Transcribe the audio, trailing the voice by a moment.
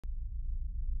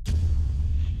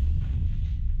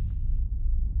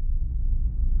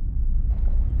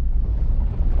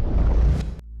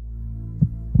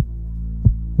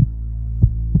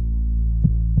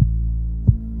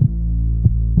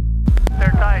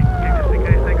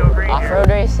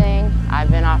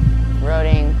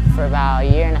about a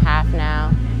year and a half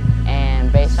now,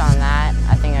 and based on that,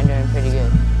 I think I'm doing pretty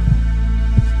good.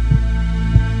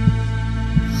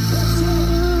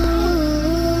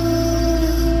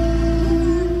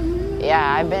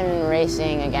 Yeah, I've been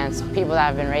racing against people that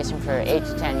have been racing for 8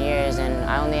 to 10 years, and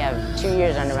I only have 2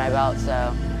 years under my belt,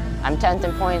 so I'm 10th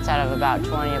in points out of about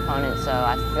 20 opponents, so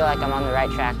I feel like I'm on the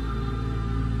right track.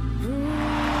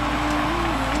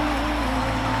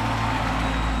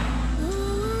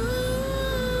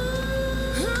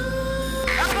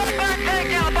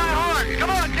 Come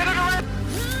on, get it around.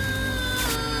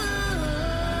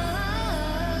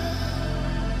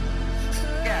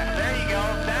 Yeah, there you go.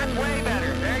 That's way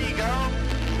better. There you go.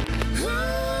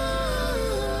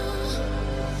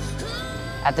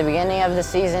 At the beginning of the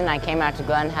season, I came out to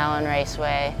Glen Helen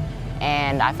Raceway,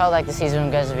 and I felt like the season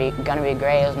was going to be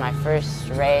great. It was my first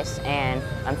race, and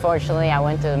unfortunately, I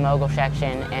went through the mogul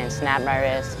section and snapped my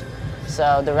wrist.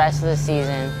 So the rest of the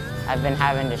season, I've been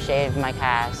having to shave my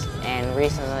cast, and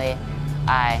recently,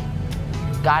 I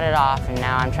got it off, and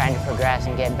now I'm trying to progress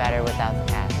and get better without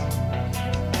the cast.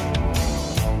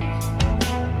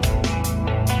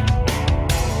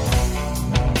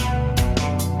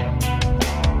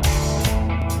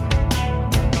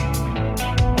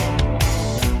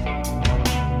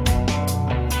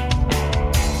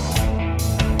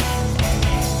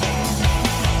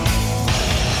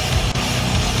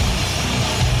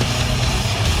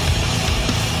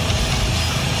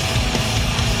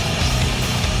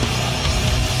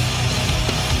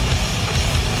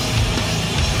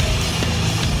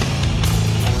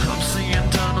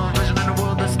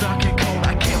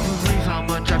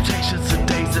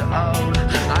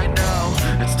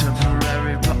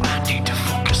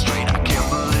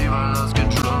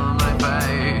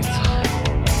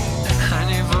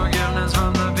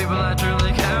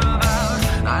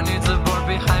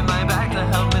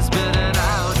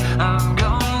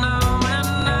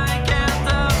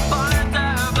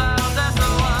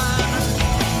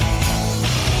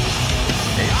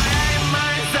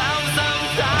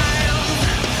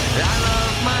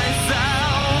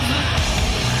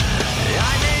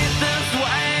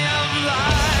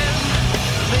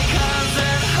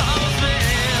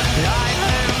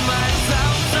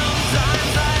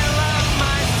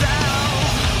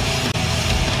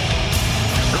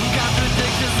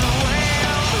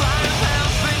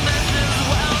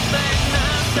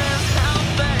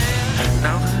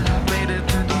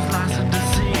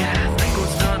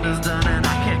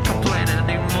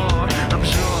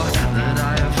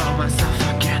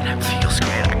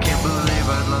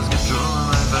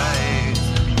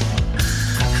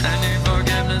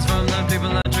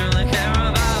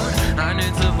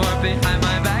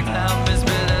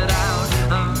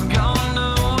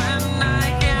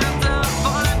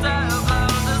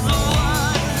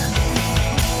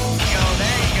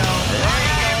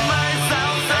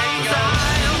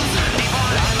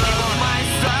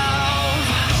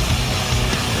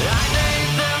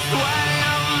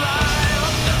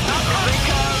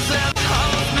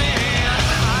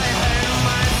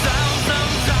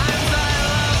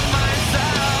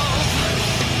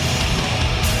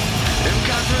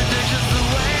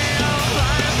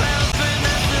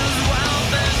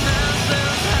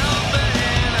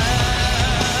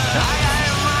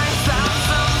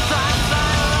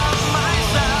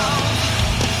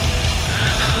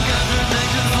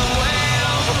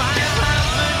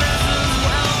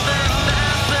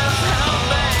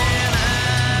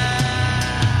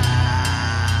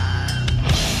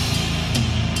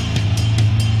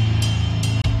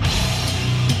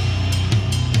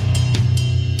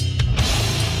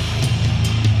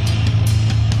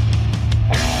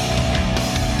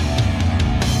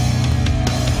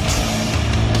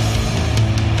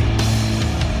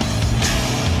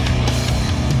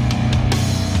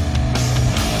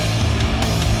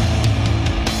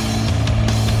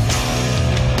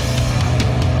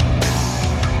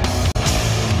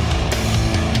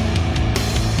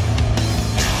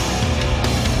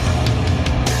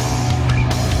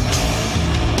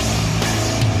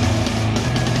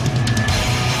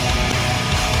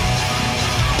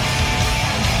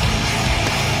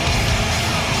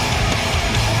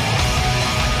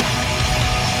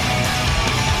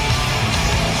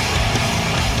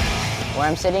 Where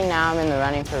I'm sitting now, I'm in the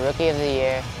running for Rookie of the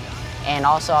Year, and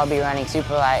also I'll be running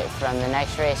Super Light from the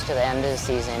next race to the end of the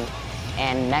season,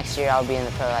 and next year I'll be in the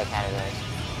Pro Light categories.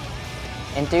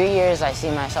 In 3 years, I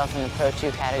see myself in the Pro 2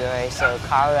 category, so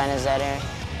Carl Renazetter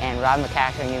and Rob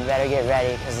McCackern, you better get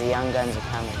ready because the young guns are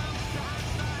coming.